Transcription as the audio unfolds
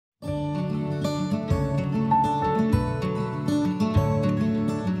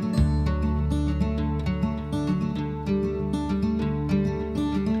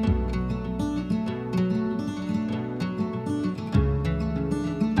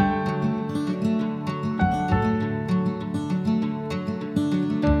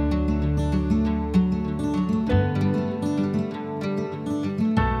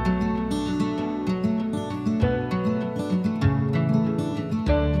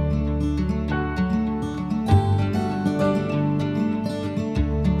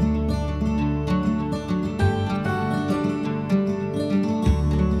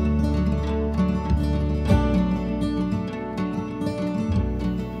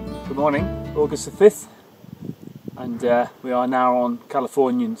Good morning, August the 5th, and we are now on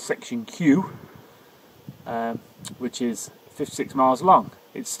Californian Section Q, which is 56 miles long.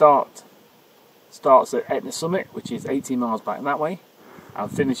 It starts at Etna Summit, which is 18 miles back that way,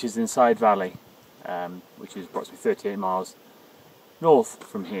 and finishes in Seiad Valley, which is approximately 38 miles north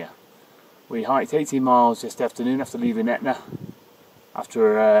from here. We hiked 18 miles yesterday afternoon after leaving Etna,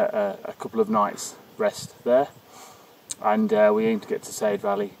 after a couple of nights rest there, and we aim to get to Seiad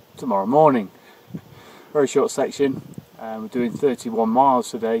Valley tomorrow morning. Very short section. We're doing 31 miles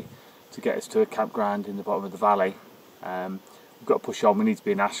today to get us to a campground in the bottom of the valley. We've got to push on. We need to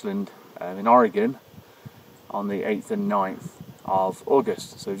be in Ashland in Oregon on the 8th and 9th of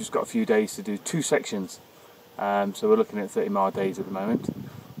August, so we've just got a few days to do two sections. So we're looking at 30-mile days at the moment.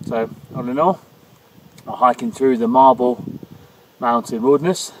 So all in all, we're hiking through the Marble Mountain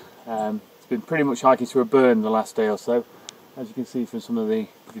Wilderness. It's been pretty much hiking through a burn the last day or so, as you can see from some of the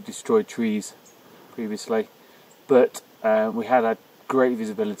destroyed trees previously. But we had a great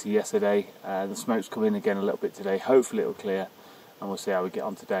visibility yesterday. The smoke's come in again a little bit today. Hopefully it'll clear, and we'll see how we get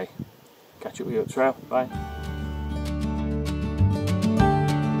on today. Catch up with you up trail. Bye.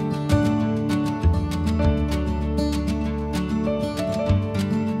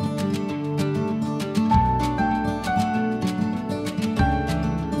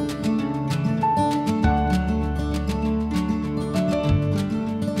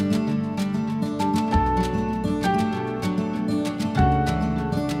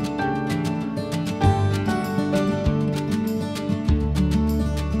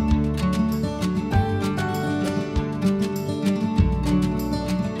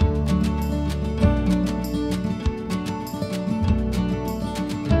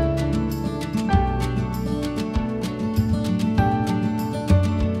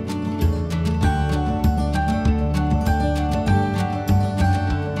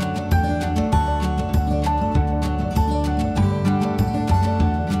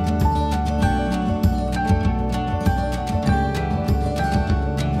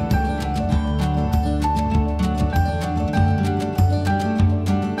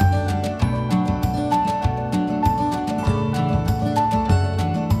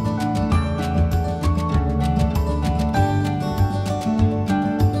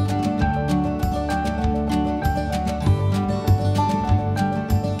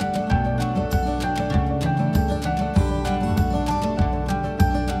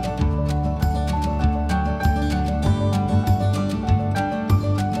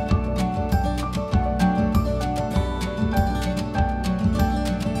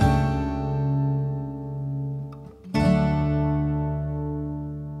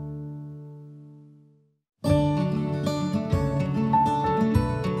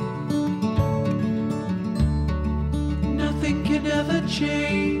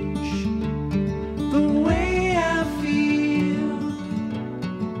 Change the way I feel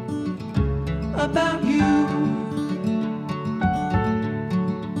about you.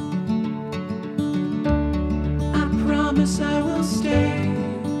 I promise I will stay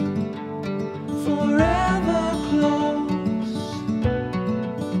forever close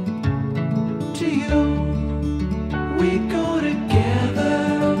to you. We go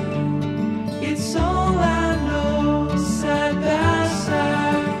together, it's all I know. Side by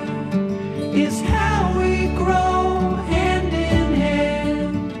side is how we grow, hand in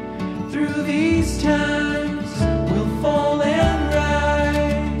hand. Through these times we'll fall and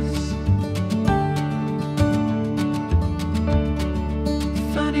rise.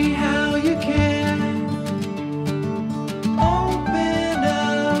 Funny how you can open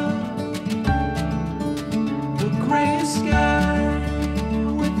up the gray sky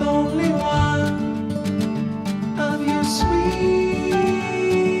with only one of your sweetest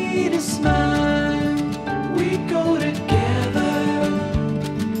smile. We go together,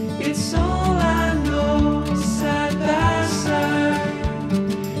 it's all I know. Side by side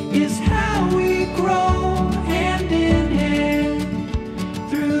is how we grow, hand in hand.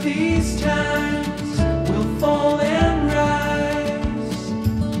 Through these times we'll fall and rise.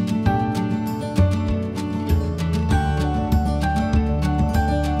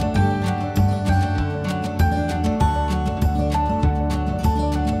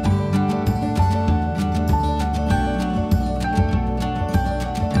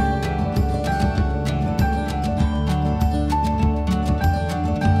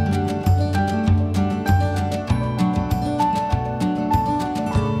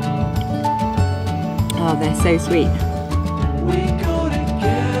 Oh, they're so sweet. We go